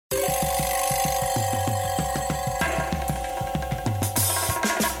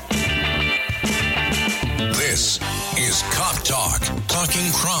Talk,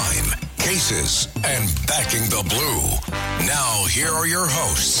 talking crime, cases, and backing the blue. Now, here are your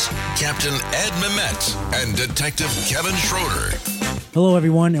hosts, Captain Ed Mehmet and Detective Kevin Schroeder. Hello,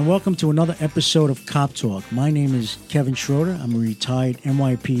 everyone, and welcome to another episode of Cop Talk. My name is Kevin Schroeder. I'm a retired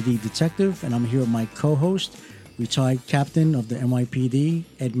NYPD detective, and I'm here with my co-host, retired captain of the NYPD,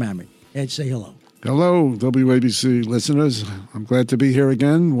 Ed Mehmet. Ed, say hello. Hello, WABC listeners. I'm glad to be here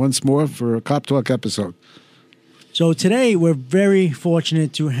again once more for a Cop Talk episode. So today we're very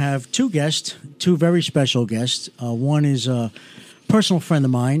fortunate to have two guests, two very special guests. One is a personal friend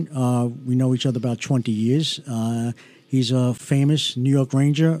of mine. We know each other about 20 years. He's a famous New York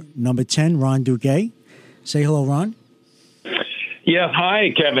Ranger, number 10, Ron Duguay. Say hello, Ron. Yeah,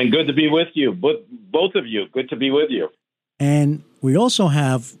 hi, Kevin. Good to be with you. Both of you. Good to be with you. And we also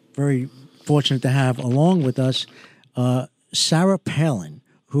have, very fortunate to have along with us, Sarah Palin,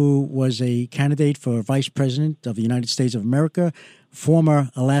 who was a candidate for Vice President of the United States of America, former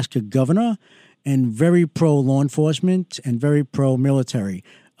Alaska governor, and very pro-law enforcement and very pro-military.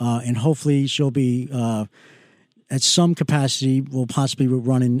 And hopefully she'll be, at some capacity, will possibly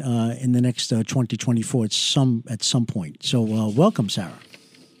run in the next 2024 at some point. So welcome, Sarah.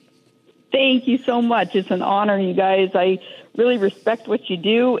 Thank you so much. It's an honor, you guys. I really respect what you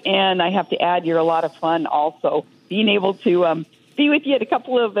do, and I have to add, you're a lot of fun also. Being able to be with you at a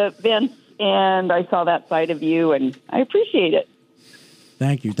couple of events, and I saw that side of you, and I appreciate it.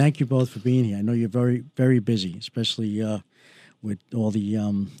 Thank you. Thank you both for being here. I know you're very, very busy, especially with all the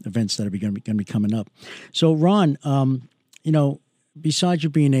events that are going to be coming up. So, Ron, besides you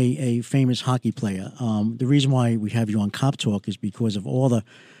being a famous hockey player, the reason why we have you on Cop Talk is because of all the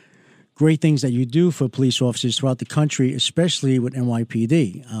great things that you do for police officers throughout the country, especially with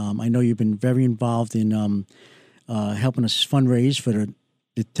NYPD. I know you've been very involved in helping us fundraise for the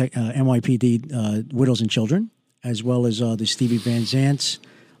NYPD Widows and Children, as well as the Stevie Van Zant's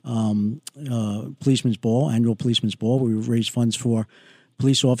Policeman's Ball, annual Policeman's Ball, where we raise funds for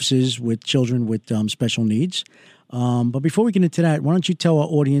police officers with children with special needs. But before we get into that, why don't you tell our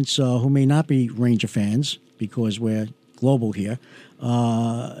audience who may not be Ranger fans, because we're global here,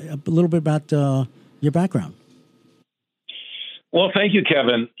 a little bit about your background. Well, thank you,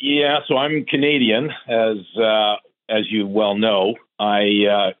 Kevin. Yeah, so I'm Canadian, as you well know.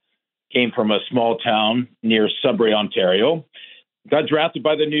 I came from a small town near Sudbury, Ontario. Got drafted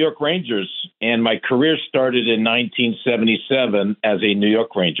by the New York Rangers, and my career started in 1977 as a New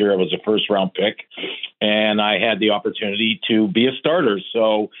York Ranger. I was a first-round pick, and I had the opportunity to be a starter.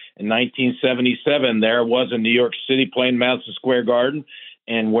 So in 1977, there was in New York City playing Madison Square Garden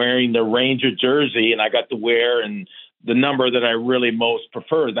and wearing the Ranger jersey, and I got to wear the number that I really most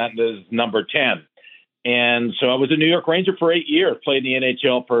prefer, that is number 10. And so I was a New York Ranger for 8 years, played in the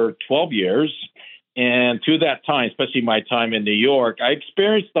NHL for 12 years. And through that time, especially my time in New York, I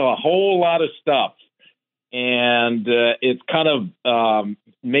experienced a whole lot of stuff. And it's kind of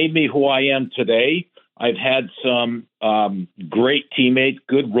made me who I am today. I've had some great teammates,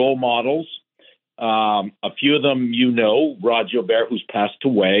 good role models. A few of them, Rod Gilbert, who's passed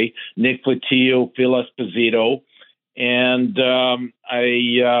away, Nick Flatillo, Phil Esposito. And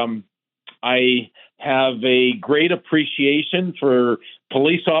I have a great appreciation for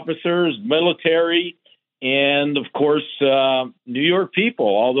police officers, military, and, of course, New York people.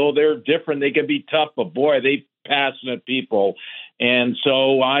 Although they're different, they can be tough, but, boy, they passionate people. And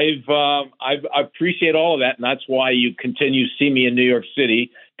so I appreciate all of that, and that's why you continue to see me in New York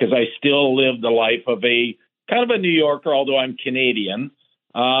City, because I still live the life of a kind of a New Yorker, although I'm Canadian.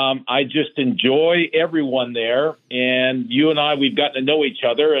 I just enjoy everyone there, and you and I, we've gotten to know each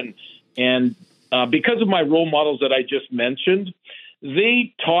other, and because of my role models that I just mentioned,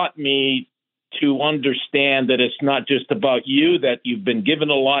 they taught me to understand that it's not just about you, that you've been given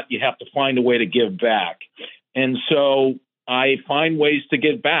a lot, you have to find a way to give back. And so I find ways to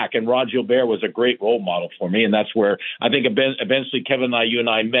give back, and Rod Gilbert was a great role model for me, and that's where I think eventually Kevin and you and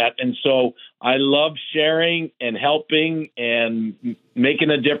I met. And so I love sharing and helping and making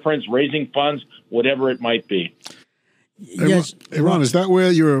a difference, raising funds, whatever it might be. Yes, hey, Ron, is that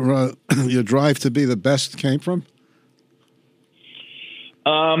where your drive to be the best came from?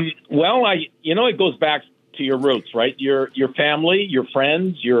 Well, it goes back to your roots, right? Your family, your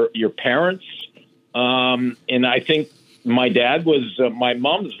friends, your parents, and I think my dad was. My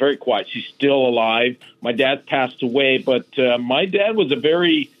mom was very quiet. She's still alive. My dad passed away, but my dad was a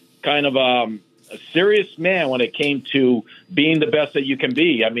very kind of a serious man when it came to being the best that you can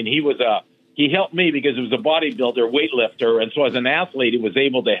be. I mean, he helped me because he was a bodybuilder, weightlifter, and so as an athlete, he was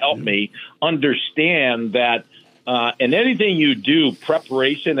able to help me understand that in anything you do,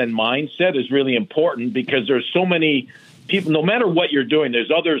 preparation and mindset is really important, because there's so many people, no matter what you're doing, there's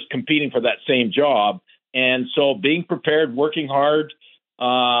others competing for that same job. And so being prepared, working hard,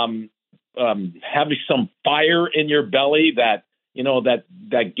 having some fire in your belly that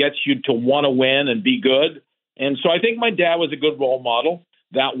gets you to want to win and be good. And so I think my dad was a good role model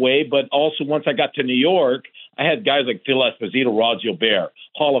that way. But also once I got to New York, I had guys like Phil Esposito, Rod Gilbert,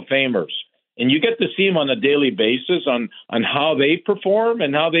 Hall of Famers. And you get to see them on a daily basis on how they perform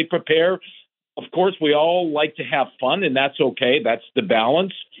and how they prepare. Of course, we all like to have fun, and that's okay. That's the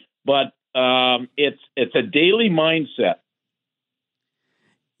balance. But it's a daily mindset.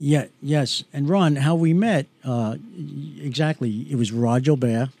 Yeah, yes. And Ron, how we met, exactly, it was Rod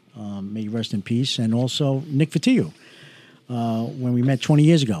Gilbert, may he rest in peace, and also Nick Fatiu. When we met 20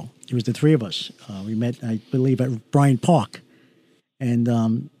 years ago, it was the three of us. We met, I believe, at Bryant Park.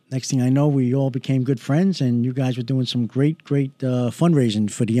 And next thing I know, we all became good friends, and you guys were doing some great fundraising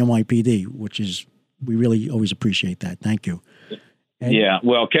for the NYPD, we really always appreciate that. Thank you. And yeah,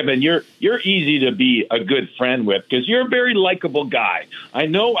 well, Kevin, you're easy to be a good friend with because you're a very likable guy. I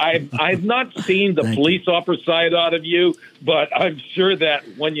know I've not seen the police officer side out of you, but I'm sure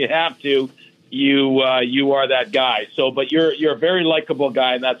that when you have to, you are that guy. So, but you're a very likable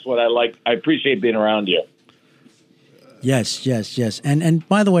guy, and that's what I like. I appreciate being around you. Yes. And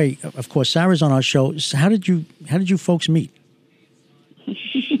by the way, of course, Sarah's on our show. So how did you folks meet?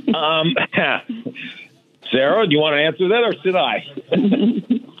 Sarah, do you want to answer that, or should I?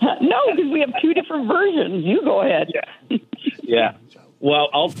 No, because we have two different versions. You go ahead. Yeah. Well,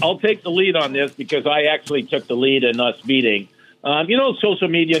 I'll take the lead on this because I actually took the lead in us meeting. Social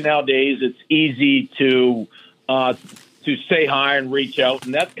media nowadays, it's easy to say hi and reach out,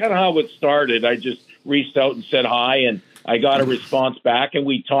 and that's kind of how it started. I just reached out and said hi, and I got a response back, and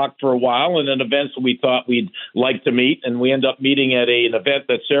we talked for a while, and then eventually we thought we'd like to meet, and we ended up meeting at an event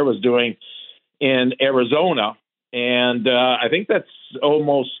that Sarah was doing in Arizona, and I think that's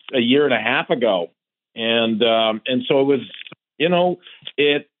almost a year and a half ago, and so it was,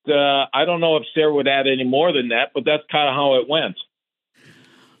 I don't know if Sarah would add any more than that, but that's kind of how it went.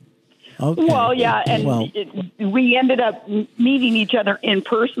 Okay. Well, yeah, and we ended up meeting each other in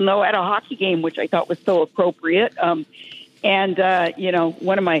person, though, at a hockey game, which I thought was so appropriate. One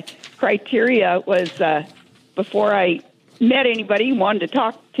of my criteria was before I met anybody, wanted to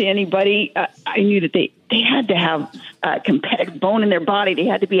talk to anybody, I knew that they had to have a competitive bone in their body. They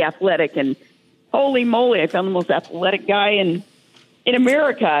had to be athletic. And holy moly, I found the most athletic guy in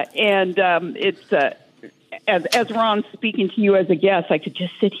America. And it's as Ron's speaking to you as a guest, I could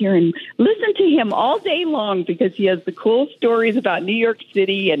just sit here and listen to him all day long because he has the cool stories about New York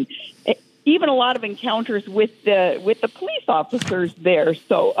City and even a lot of encounters with the police officers there.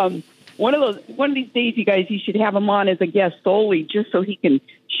 So one of these days, you guys, you should have him on as a guest solely, just so he can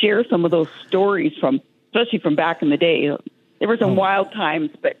share some of those stories especially from back in the day. There were some wild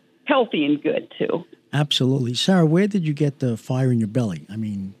times, but healthy and good too. Absolutely, Sarah. Where did you get the fire in your belly? I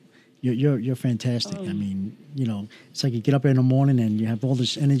mean, you're fantastic. I mean, it's like you get up in the morning and you have all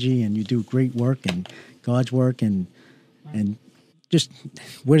this energy and you do great work and God's work and just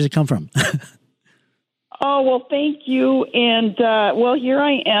where does it come from? Oh, well, thank you. And, here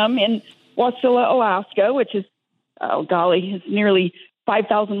I am in Wasilla, Alaska, which is, is nearly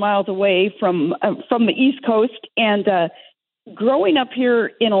 5,000 miles away from the East Coast. And growing up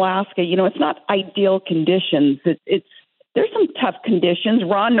here in Alaska, it's not ideal conditions. There's some tough conditions.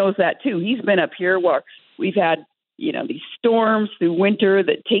 Ron knows that, too. He's been up here where we've had, these storms through winter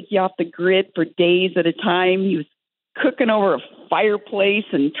that take you off the grid for days at a time. He was cooking over a fireplace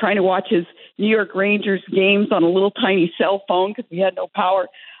and trying to watch his New York Rangers games on a little tiny cell phone because we had no power.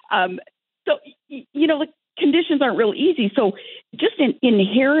 So the conditions aren't real easy. So just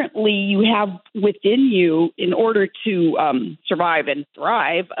inherently you have within you, in order to survive and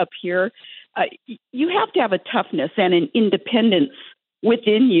thrive up here, you have to have a toughness and an independence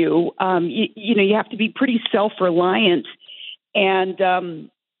within you. You have to be pretty self-reliant. And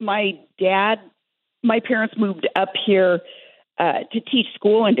my parents moved up here to teach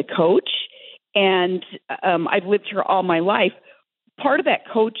school and to coach. And I've lived here all my life. Part of that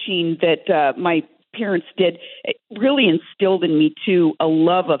coaching that my parents did, it really instilled in me, too, a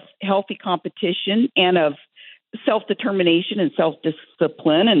love of healthy competition and of self-determination and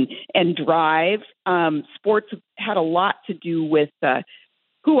self-discipline and drive. Sports had a lot to do with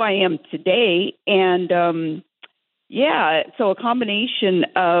who I am today. And so a combination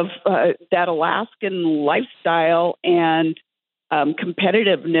of that Alaskan lifestyle and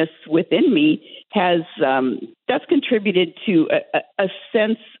competitiveness within me that's contributed to a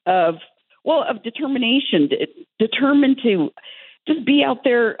sense of determination, determined to just be out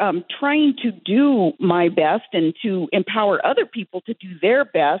there trying to do my best and to empower other people to do their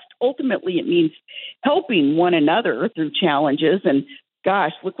best. Ultimately, it means helping one another through challenges. And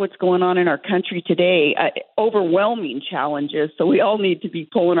gosh, look what's going on in our country today. Overwhelming challenges. So we all need to be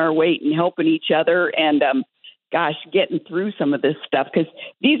pulling our weight and helping each other and, getting through some of this stuff because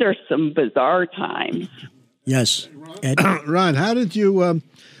these are some bizarre times. Yes. Ed? Ron, how did you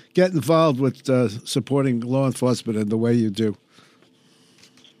get involved with supporting law enforcement in the way you do?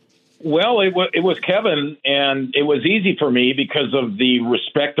 Well, it was Kevin, and it was easy for me because of the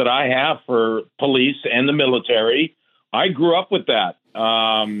respect that I have for police and the military. I grew up with that,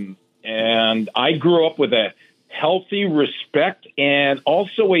 and I grew up with a healthy respect and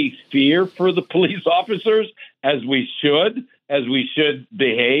also a fear for the police officers, as we should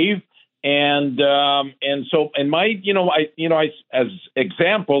behave. And as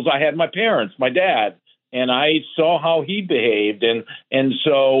examples, I had my parents, my dad, and I saw how he behaved. And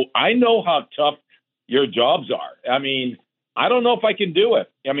so I know how tough your jobs are. I mean, I don't know if I can do it.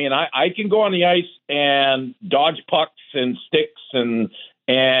 I mean, I can go on the ice and dodge pucks and sticks and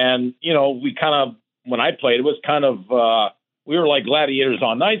we kind of, when I played, it was kind of, we were like gladiators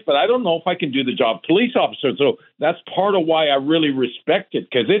on ice, but I don't know if I can do the job police officer. So that's part of why I really respect it,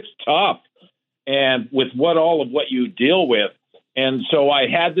 because it's tough and with all of what you deal with. And so I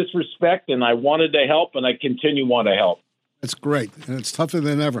had this respect and I wanted to help and I continue want to help. That's great. And it's tougher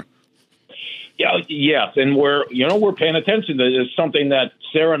than ever. Yeah, yes. And we're paying attention to this. It's something that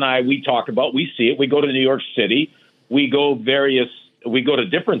Sarah and I, we talk about. We see it. We go to New York City. We go to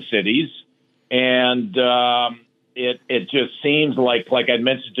different cities. And it just seems like I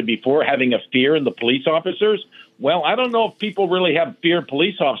mentioned to before, having a fear in the police officers. Well, I don't know if people really have fear of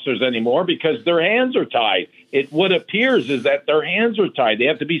police officers anymore because their hands are tied. What appears is that their hands are tied. They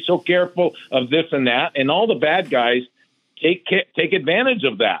have to be so careful of this and that. And all the bad guys take advantage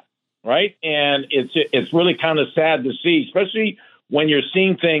of that. Right. And it's really kind of sad to see, especially when you're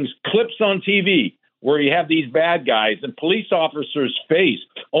seeing clips on TV where you have these bad guys and police officers' face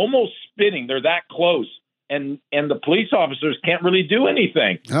almost spinning. They're that close. And the police officers can't really do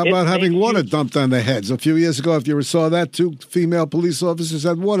anything. How about having water dumped on their heads? A few years ago, if you saw that, 2 female police officers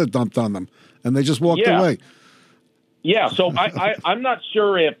had water dumped on them, and they just walked away. Yeah, so I'm not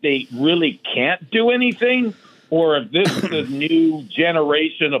sure if they really can't do anything or if this is a new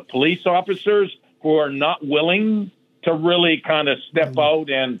generation of police officers who are not willing to really kind of step out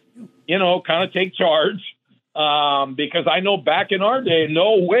and, kind of take charge. Because I know back in our day,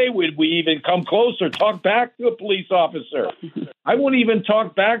 no way would we even come close or talk back to a police officer. I wouldn't even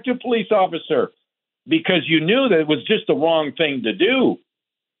talk back to a police officer because you knew that it was just the wrong thing to do.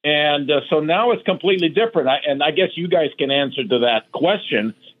 And so now it's completely different. And I guess you guys can answer to that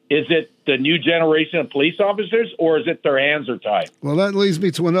question. Is it the new generation of police officers or is it their hands are tied? Well, that leads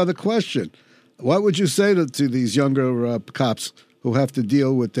me to another question. What would you say to these younger cops who have to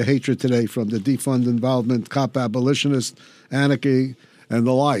deal with the hatred today from the defund involvement, cop abolitionists, anarchy, and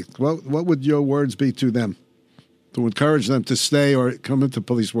the like? What would your words be to them to encourage them to stay or come into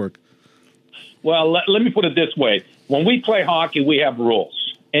police work? Well, let me put it this way. When we play hockey, we have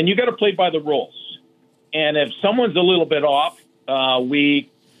rules, and you got to play by the rules. And if someone's a little bit off,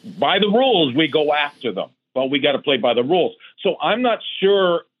 by the rules, we go after them. But we got to play by the rules. So I'm not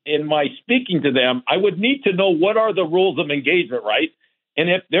sure in my speaking to them, I would need to know what are the rules of engagement, right? And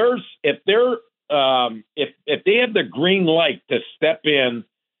if they have the green light to step in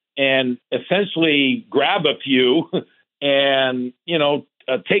and essentially grab a few and,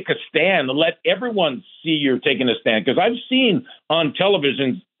 take a stand and let everyone see you're taking a stand. Because I've seen on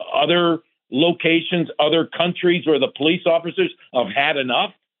television other locations, other countries where the police officers have had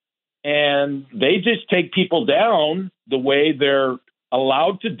enough and they just take people down the way they're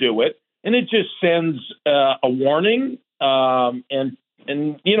allowed to do it. And it just sends a warning and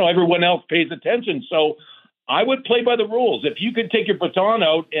everyone else pays attention. So I would play by the rules. If you can take your baton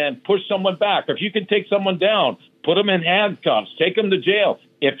out and push someone back, or if you can take someone down, put them in handcuffs, take them to jail.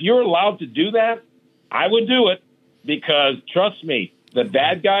 If you're allowed to do that, I would do it because trust me, the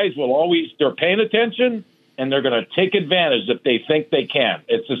bad guys they're paying attention and they're going to take advantage if they think they can.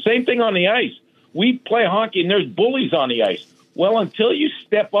 It's the same thing on the ice. We play hockey and there's bullies on the ice. Well, until you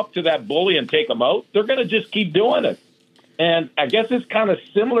step up to that bully and take them out, they're going to just keep doing it. And I guess it's kind of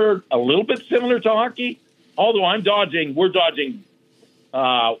a little bit similar to hockey, although we're dodging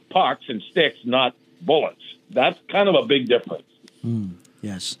pucks and sticks, not bullets. That's kind of a big difference.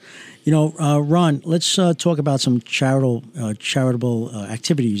 Yes. Ron, let's talk about some charitable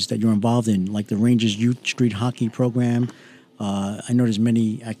activities that you're involved in, like the Rangers Youth Street Hockey Program. I know there's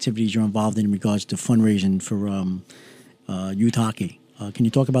many activities you're involved in regards to fundraising for youth hockey. Can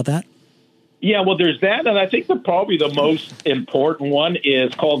you talk about that? Yeah, well, there's that, and I think probably the most important one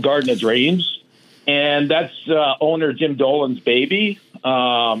is called Garden of Dreams, and that's owner Jim Dolan's baby,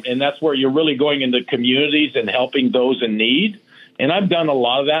 and that's where you're really going into communities and helping those in need. And I've done a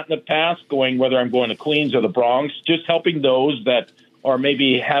lot of that in the past, whether I'm going to Queens or the Bronx, just helping those that are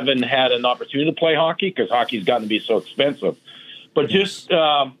maybe haven't had an opportunity to play hockey because hockey's gotten to be so expensive. But just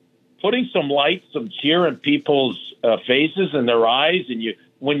putting some light, some cheer in people's faces and their eyes, and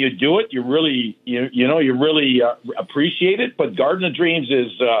when you do it, you really appreciate it. But Garden of Dreams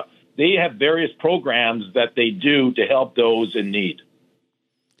is they have various programs that they do to help those in need.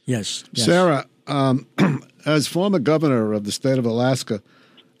 Yes. Sarah, as former governor of the state of Alaska,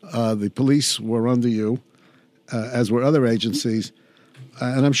 the police were under you, as were other agencies,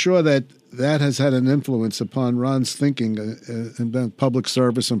 and I'm sure that has had an influence upon Ron's thinking in public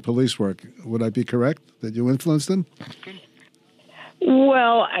service and police work. Would I be correct that you influenced him?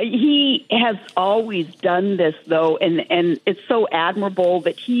 Well, he has always done this, though, and it's so admirable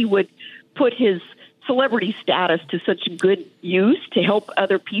that he would put his celebrity status to such good use to help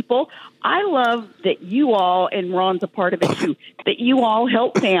other people. I love that you all, and Ron's a part of it too, that you all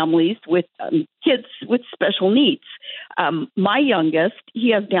help families with kids with special needs. My youngest, he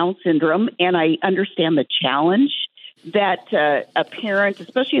has Down syndrome, and I understand the challenge that a parent,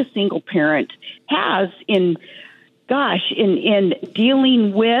 especially a single parent, has in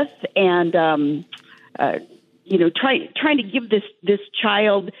dealing with and trying to give this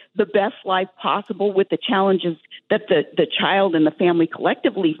child the best life possible with the challenges that the child and the family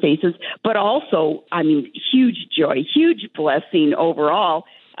collectively faces, but also, huge joy, huge blessing overall,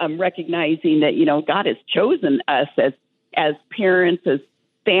 recognizing that, God has chosen us as parents, as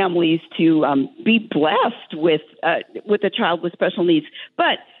families to be blessed with a child with special needs.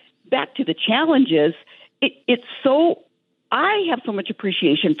 But back to the challenges, I have so much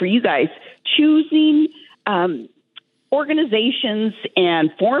appreciation for you guys choosing organizations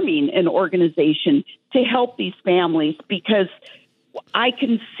and forming an organization to help these families, because I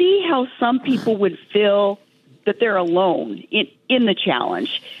can see how some people would feel that they're alone in the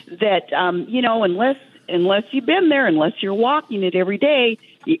challenge, that, unless you've been there, unless you're walking it every day,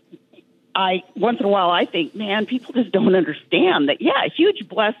 once in a while I think, man, people just don't understand that. Yeah, huge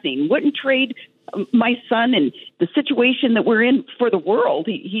blessing. Wouldn't trade my son and the situation that we're in for the world.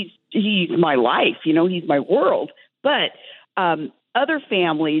 He's my life, he's my world. But other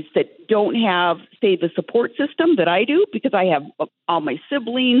families that don't have, say, the support system that I do, because I have all my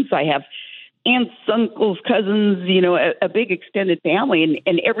siblings, I have aunts, uncles, cousins, a big extended family,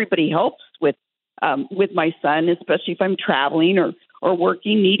 and everybody helps with my son, especially if I'm traveling or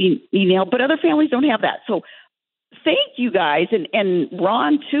working, needing help. But other families don't have that. So thank you guys, and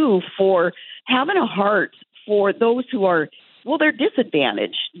Ron too, for having a heart for those who are, they're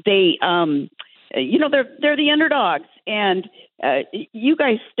disadvantaged. They, they're the underdogs, and you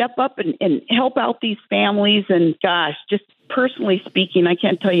guys step up and help out these families. And gosh, just personally speaking, I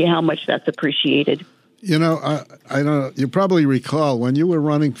can't tell you how much that's appreciated. I don't know. You probably recall when you were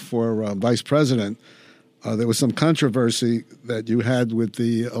running for vice president, there was some controversy that you had with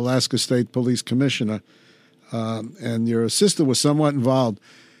the Alaska State Police Commissioner, and your assistant was somewhat involved.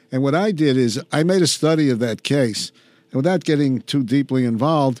 And what I did is I made a study of that case. And without getting too deeply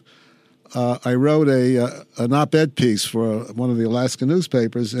involved, I wrote an op-ed piece for one of the Alaska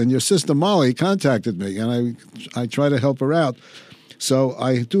newspapers, and your sister Molly contacted me, and I try to help her out. So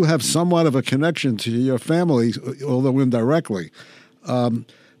I do have somewhat of a connection to your family, although indirectly. But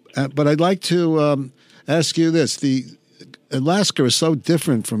I'd like to ask you this. Alaska is so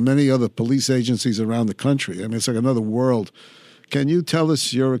different from many other police agencies around the country. It's like another world. Can you tell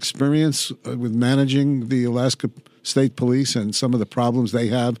us your experience with managing the Alaska State Police and some of the problems they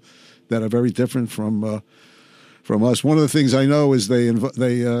have that are very different from us? One of the things I know is they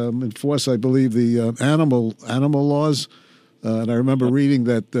enforce, I believe, the animal laws. And I remember reading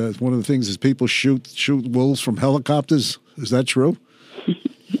that one of the things is people shoot wolves from helicopters. Is that true?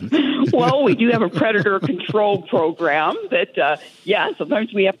 Well, we do have a predator control program that,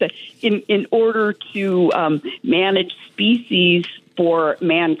 sometimes we have to, in order to manage species for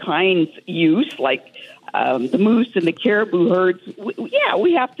mankind's use, like the moose and the caribou herds.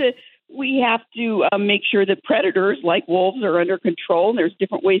 We have to make sure that predators like wolves are under control, and there's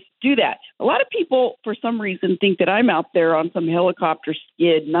different ways to do that. A lot of people, for some reason, think that I'm out there on some helicopter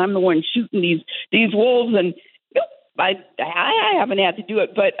skid and I'm the one shooting these wolves, and I haven't had to do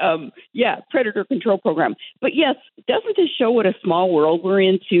it, but predator control program. But yes, doesn't this show what a small world we're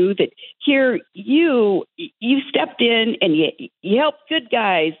in too? That here you stepped in and you helped good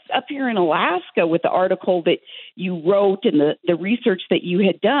guys up here in Alaska with the article that you wrote and the research that you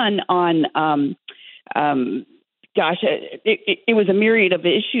had done on. It was a myriad of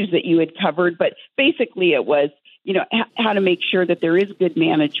issues that you had covered, but basically it was, how to make sure that there is good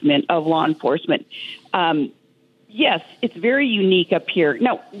management of law enforcement. Yes, it's very unique up here.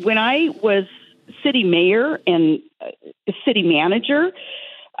 Now, when I was city mayor and city manager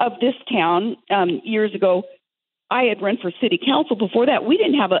of this town years ago, I had run for city council. Before that, we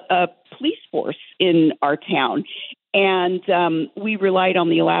didn't have a police force in our town. And we relied on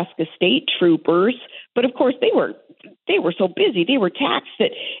the Alaska State Troopers. But, of course, they were so busy. They were taxed.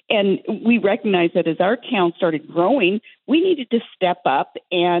 And we recognized that as our town started growing, we needed to step up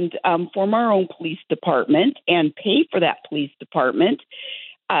and form our own police department and pay for that police department.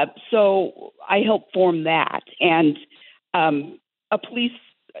 So I helped form that. And one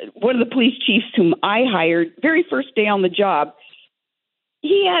of the police chiefs whom I hired, very first day on the job,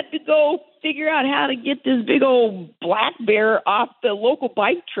 he had to go figure out how to get this big old black bear off the local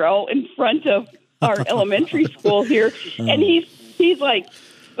bike trail in front of our elementary school here. And he's like,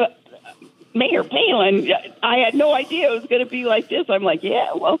 Mayor Palin, I had no idea it was going to be like this. I'm like,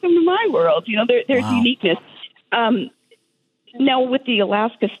 yeah, welcome to my world. There's wow. Uniqueness. Now, with the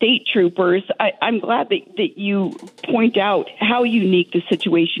Alaska State Troopers, I'm glad that you point out how unique the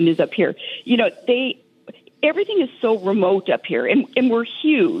situation is up here. Everything is so remote up here, and we're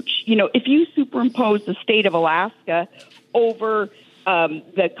huge. If you superimpose the state of Alaska over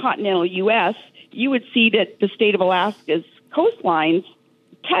the continental U.S., you would see that the state of Alaska's coastlines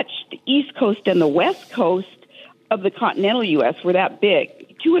touch the east coast and the west coast of the continental U.S. We're that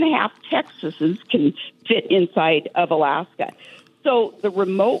big. 2.5 Texases can fit inside of Alaska. So the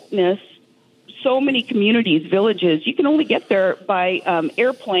remoteness, so many communities, villages, you can only get there by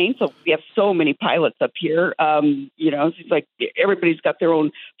airplane. So we have so many pilots up here. It's like everybody's got their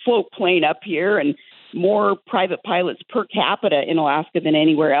own float plane up here and more private pilots per capita in Alaska than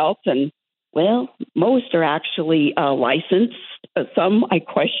anywhere else. And, well, most are actually licensed. Some I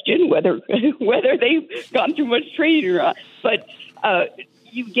question whether they've gone through much training or not. But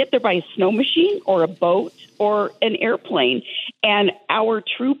you get there by a snow machine or a boat or an airplane. And our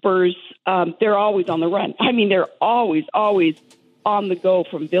troopers, they're always on the run. I mean, they're always on the go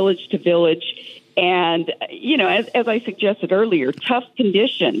from village to village. And, as I suggested earlier, tough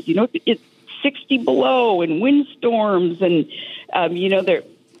conditions. It's 60 below and windstorms and,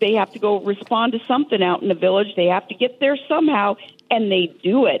 they have to go respond to something out in the village. They have to get there somehow, and they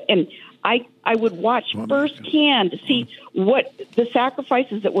do it. And I would watch firsthand to see what the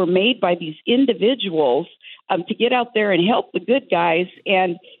sacrifices that were made by these individuals to get out there and help the good guys.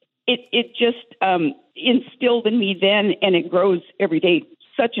 And it just instilled in me then, and it grows every day,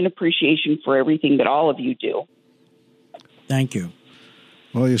 such an appreciation for everything that all of you do. Thank you.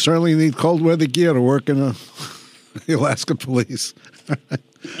 Well, you certainly need cold weather gear to work in the Alaska Police.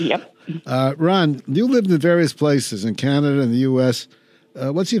 Yep. Ron, you lived in various places in Canada and the U.S.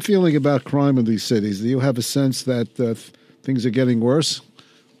 What's your feeling about crime in these cities? Do you have a sense that things are getting worse?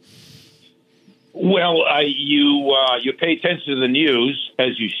 Well, you pay attention to the news,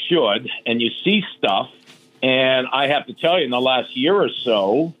 as you should, and you see stuff. And I have to tell you, in the last year or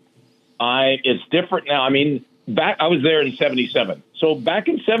so, it's different now. I mean, I was there in 77. So back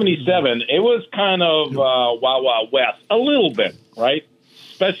in 77, it was kind of Wild Wild West, a little bit, right?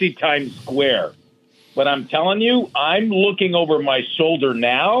 Especially Times Square. But I'm telling you, I'm looking over my shoulder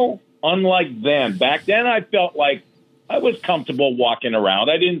now, unlike then. Back then, I felt like I was comfortable walking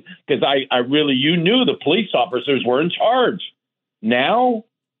around. I didn't, because you knew the police officers were in charge. Now,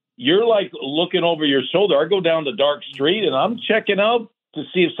 you're like looking over your shoulder. I go down the dark street and I'm checking out to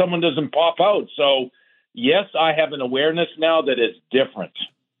see if someone doesn't pop out. So, yes, I have an awareness now that it's different.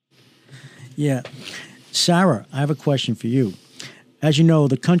 Yeah. Sarah, I have a question for you. As you know,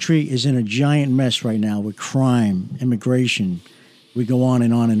 the country is in a giant mess right now with crime, immigration. We go on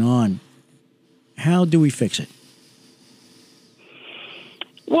and on and on. How do we fix it?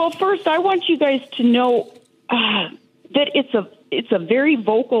 Well, first, I want you guys to know that it's a very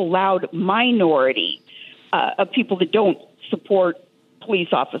vocal, loud minority of people that don't support police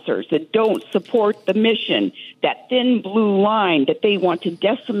officers, that don't support the mission, that thin blue line that they want to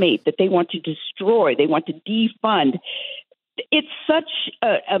decimate, that they want to destroy, they want to defund. It's such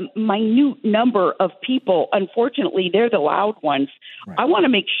a minute number of people. Unfortunately, they're the loud ones. Right. I want to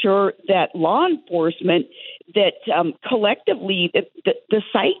make sure that law enforcement, that collectively, the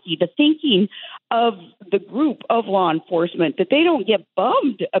psyche, the thinking of the group of law enforcement, that they don't get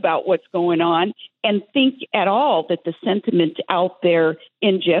bummed about what's going on and think at all that the sentiment out there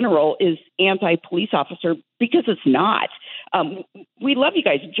in general is anti-police officer, because it's not. We love you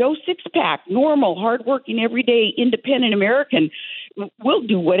guys. Joe Sixpack, normal, hardworking, everyday, independent American, will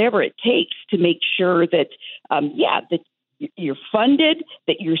do whatever it takes to make sure that, that you're funded,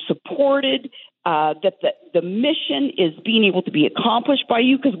 that you're supported, that the mission is being able to be accomplished by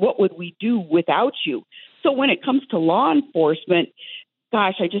you, because what would we do without you? So when it comes to law enforcement,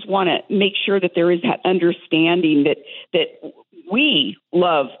 gosh, I just want to make sure that there is that understanding that we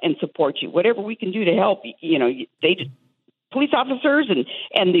love and support you. Whatever we can do to help, police officers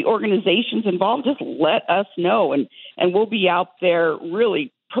and the organizations involved, just let us know, and we'll be out there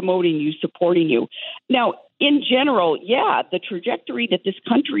really promoting you, supporting you. Now, in general, the trajectory that this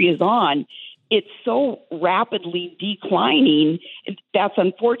country is on, it's so rapidly declining. That's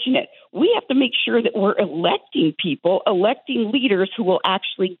unfortunate. We have to make sure that we're electing leaders who will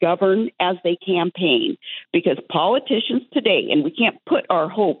actually govern as they campaign, because politicians today, and we can't put our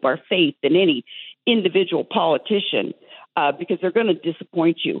hope, our faith in any individual politician, because they're going to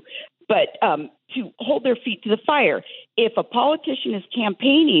disappoint you. But to hold their feet to the fire, if a politician is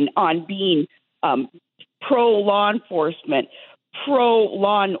campaigning on being pro-law enforcement,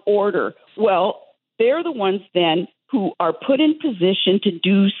 pro-law and order, well, they're the ones then who are put in position to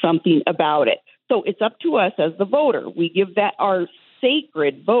do something about it. So it's up to us as the voter. We give that our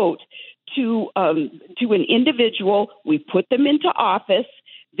sacred vote to an individual. We put them into office.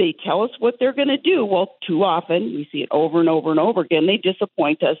 They tell us what they're going to do. Well, too often we see it over and over and over again. They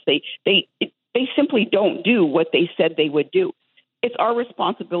disappoint us. They simply don't do what they said they would do. It's our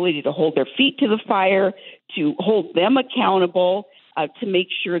responsibility to hold their feet to the fire, to hold them accountable, to make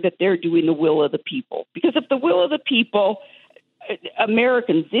sure that they're doing the will of the people. Because if the will of the people,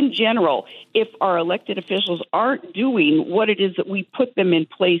 Americans in general, if our elected officials aren't doing what it is that we put them in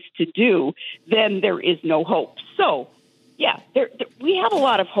place to do, then there is no hope. So, we have a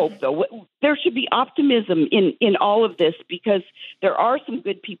lot of hope, though. There should be optimism in all of this, because there are some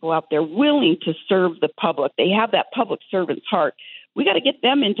good people out there willing to serve the public. They have that public servant's heart. We got to get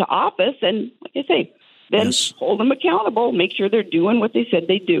them into office and, like I say, then hold them accountable, make sure they're doing what they said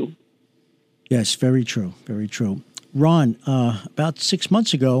they'd do. Yes, very true, very true. Ron, about 6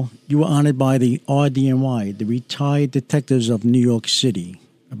 months ago, you were honored by the RDNY, the Retired Detectives of New York City,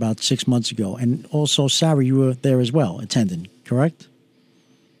 about 6 months ago. And also, Sarah, you were there as well, attending, correct?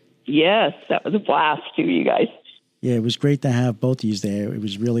 Yes, that was a blast too, you guys. Yeah, it was great to have both of you there. It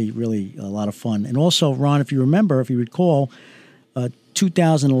was really, really a lot of fun. And also, Ron, if you recall,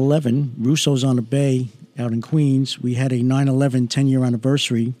 2011, Russo's on the Bay out in Queens, we had a 9/11 10-year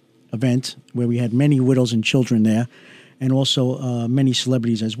anniversary event where we had many widows and children there, and also many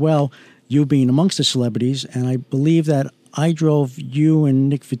celebrities as well, you being amongst the celebrities. And I believe that I drove you and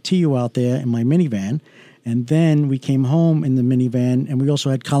Nick Vitillo out there in my minivan, and then we came home in the minivan, and we also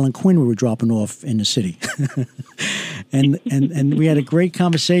had Colin Quinn we were dropping off in the city. and we had a great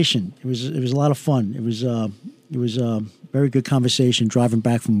conversation. It was a lot of fun. It was a very good conversation driving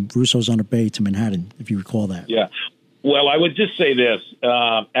back from Russo's on the Bay to Manhattan, if you recall that. Yeah. Well, I would just say this.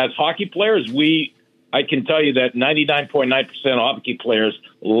 As hockey players, I can tell you that 99.9% of hockey players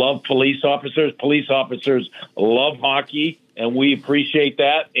love police officers. Police officers love hockey, and we appreciate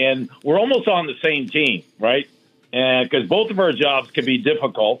that. And we're almost on the same team, right? Because both of our jobs can be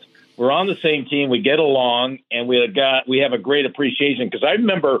difficult. We're on the same team. We get along, and we have a great appreciation. Because I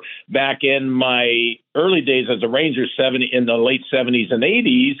remember back in my early days as a Ranger, in the late 70s and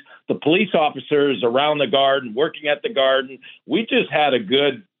 80s, the police officers around the garden, working at the garden, we just had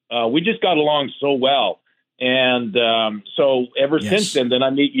we just got along so well. And so ever since then I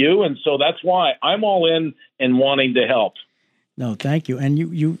meet you. And so that's why I'm all in and wanting to help. No, thank you. And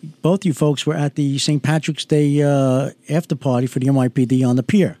you both you folks were at the St. Patrick's Day after party for the NYPD on the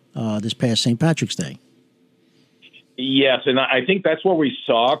pier this past St. Patrick's Day. Yes, and I think that's where we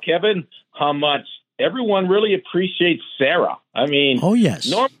saw, Kevin, how much everyone really appreciates Sarah. I mean, normally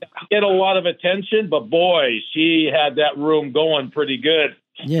I get a lot of attention, but boy, she had that room going pretty good.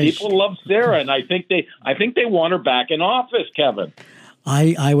 Yes. People love Sarah, and I think they want her back in office, Kevin.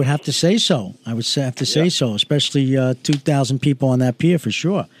 I would have to say so. I would have to say so, especially 2,000 people on that pier for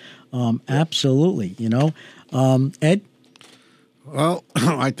sure. Absolutely, Ed? Well,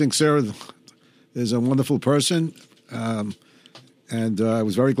 I think Sarah is a wonderful person, and I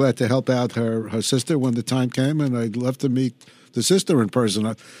was very glad to help out her sister when the time came, and I'd love to meet the sister in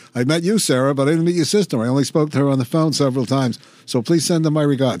person. I met you, Sarah, but I didn't meet your sister. I only spoke to her on the phone several times, so please send her my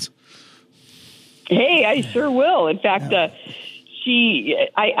regards. Hey, I sure will. In fact,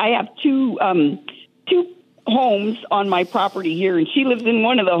 I have two homes on my property here, and she lives in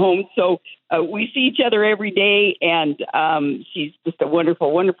one of the homes. So we see each other every day, and she's just a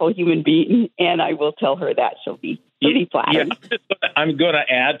wonderful, wonderful human being. And I will tell her that she'll be flattered. Yeah, I'm going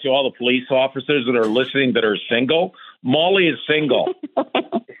to add to all the police officers that are listening that are single. Molly is single.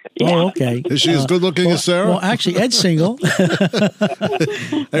 Oh, okay. Is she as good looking as Sarah? Well, actually, Ed's single.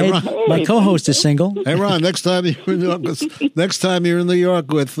 Hey, Ron. My co-host is single. Hey, Ron. Next time you're in New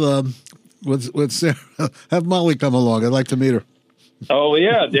York, with Sarah, have Molly come along. I'd like to meet her. Oh,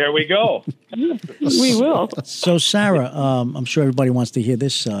 yeah. There we go. We will. So, Sarah, I'm sure everybody wants to hear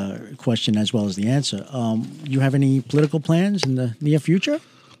this question as well as the answer. You have any political plans in the near future?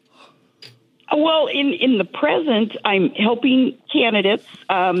 Well, in the present, I'm helping candidates,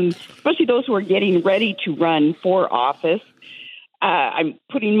 especially those who are getting ready to run for office. I'm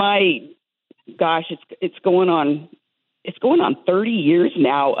putting it's going on 30 years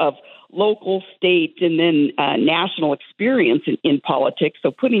now of local, state, and then national experience in politics. So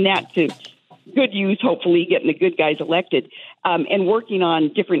putting that to good use, hopefully getting the good guys elected, and working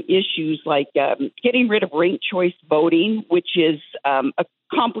on different issues like getting rid of ranked choice voting, which is a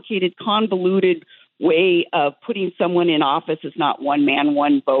complicated, convoluted way of putting someone in office as not one man,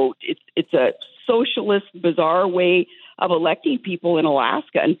 one vote. It's a socialist, bizarre way of electing people in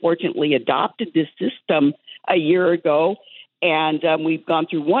Alaska. Unfortunately, adopted this system a year ago. And we've gone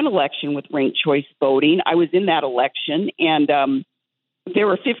through one election with ranked choice voting. I was in that election, and there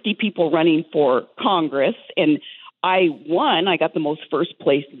were 50 people running for Congress, and I won. I got the most first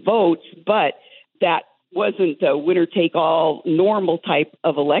place votes, but that wasn't a winner-take-all normal type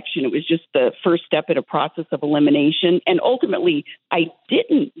of election. It was just the first step in a process of elimination. And ultimately, I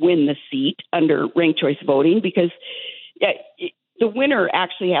didn't win the seat under ranked choice voting because the winner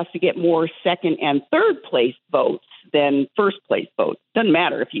actually has to get more second and third place votes than first place votes. Doesn't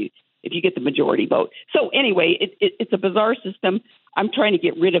matter if you get the majority vote. So anyway, it's a bizarre system. I'm trying to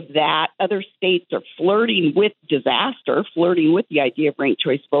get rid of that. Other states are flirting with disaster, flirting with the idea of ranked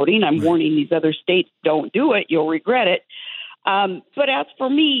choice voting. I'm warning these other states, don't do it. You'll regret it. But as for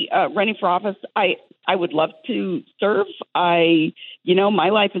me, running for office, I would love to serve. My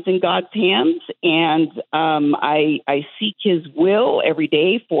life is in God's hands, and I seek His will every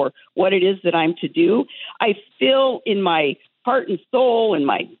day for what it is that I'm to do. I feel in my heart and soul and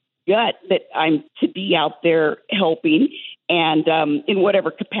my gut that I'm to be out there helping, and in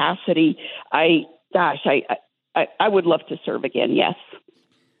whatever capacity, I would love to serve again. Yes.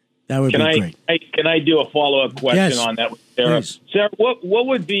 That would be great. Can I do a follow-up question on that, Sarah? Please. Sarah, what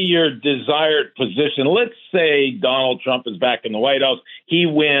would be your desired position? Let's say Donald Trump is back in the White House. He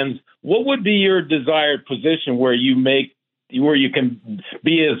wins. What would be your desired position where you can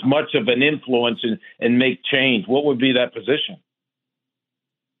be as much of an influence and make change? What would be that position?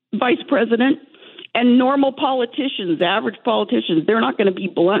 Vice president. And normal politicians, average politicians, they're not going to be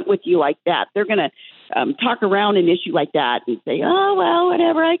blunt with you like that. They're going to talk around an issue like that and say, "Oh, well,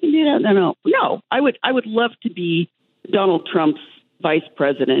 whatever, I can do that." No. I would love to be Donald Trump's vice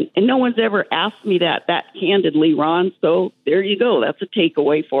president, and no one's ever asked me that candidly, Ron. So there you go. That's a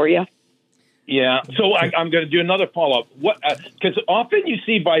takeaway for you. Yeah. So I'm going to do another follow-up. Because often you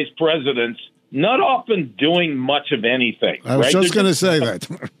see vice presidents not often doing much of anything. I was just going to say that.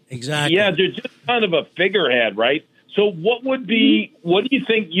 Exactly. Yeah, they're just kind of a figurehead, right? So what do you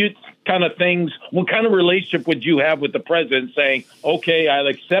think what kind of relationship would you have with the president saying, okay, I'll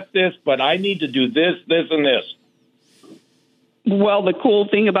accept this, but I need to do this, this, and this? Well, the cool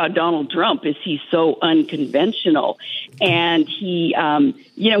thing about Donald Trump is he's so unconventional, and he's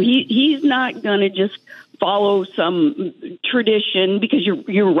not going to just follow some tradition, because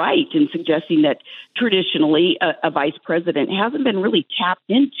you're right in suggesting that traditionally a vice president hasn't been really tapped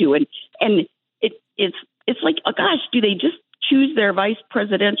into, and it's like, oh gosh, do they just choose their vice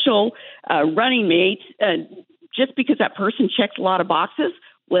presidential running mate just because that person checks a lot of boxes?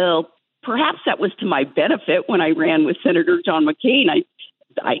 Well, perhaps that was to my benefit when I ran with Senator John McCain.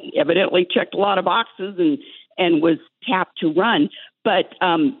 I evidently checked a lot of boxes and was tapped to run. But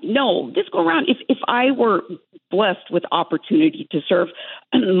no, this go around, if I were blessed with opportunity to serve,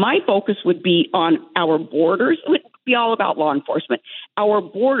 my focus would be on our borders. It would be all about law enforcement. Our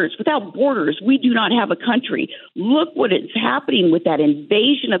borders. Without borders, we do not have a country. Look what is happening with that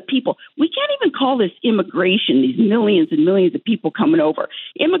invasion of people. We can't even call this immigration, these millions and millions of people coming over.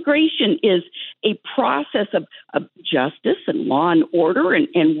 Immigration is a process of justice and law and order and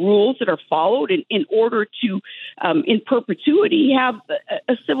rules that are followed in order to, in perpetuity, have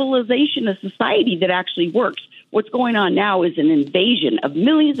a civilization, a society that actually works. What's going on now is an invasion of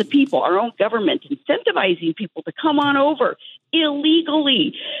millions of people, our own government incentivizing people to come on over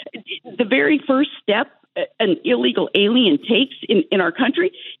illegally. The very first step an illegal alien takes in our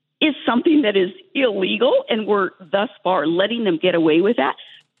country is something that is illegal, and we're thus far letting them get away with that.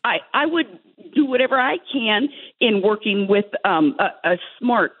 I would do whatever I can in working with a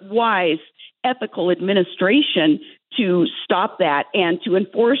smart, wise, ethical administration to stop that and to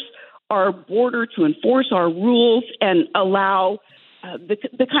enforce our border, to enforce our rules, and allow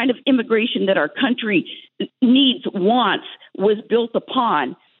the kind of immigration that our country needs, wants, was built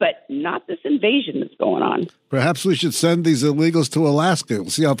upon, but not this invasion that's going on. Perhaps we should send these illegals to Alaska.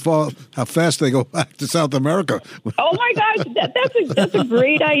 We'll see how fast they go back to South America. Oh my gosh, that's a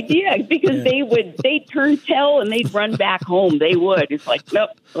great idea, because they'd turn tail and they'd run back home. They would. It's like,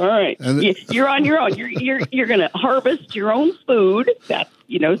 nope, all right, you're on your own. You're going to harvest your own food. That's,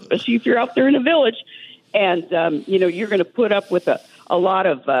 especially if you're out there in a village, and you're going to put up with a lot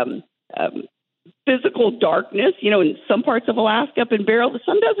of physical darkness. In some parts of Alaska, up in Barrow, the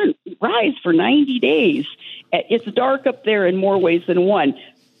sun doesn't rise for 90 days. It's dark up there in more ways than one.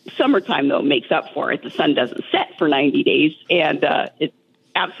 Summertime, though, makes up for it. The sun doesn't set for 90 days, and it's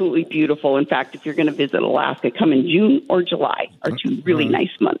absolutely beautiful. In fact, if you're going to visit Alaska, come in June or July, are two really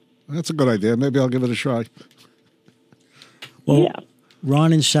nice months. That's a good idea. Maybe I'll give it a try. Well, yeah.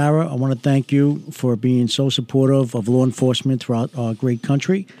 Ron and Sarah, I want to thank you for being so supportive of law enforcement throughout our great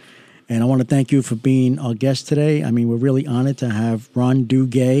country. And I want to thank you for being our guest today. I mean, we're really honored to have Ron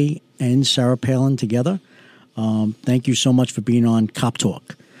Duguay and Sarah Palin together. Thank you so much for being on Cop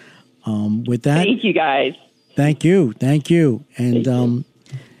Talk. With that, thank you, guys. Thank you. And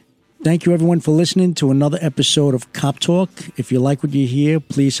thank you, everyone, for listening to another episode of Cop Talk. If you like what you hear,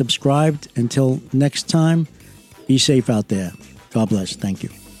 please subscribe. Until next time, be safe out there. God bless. Thank you.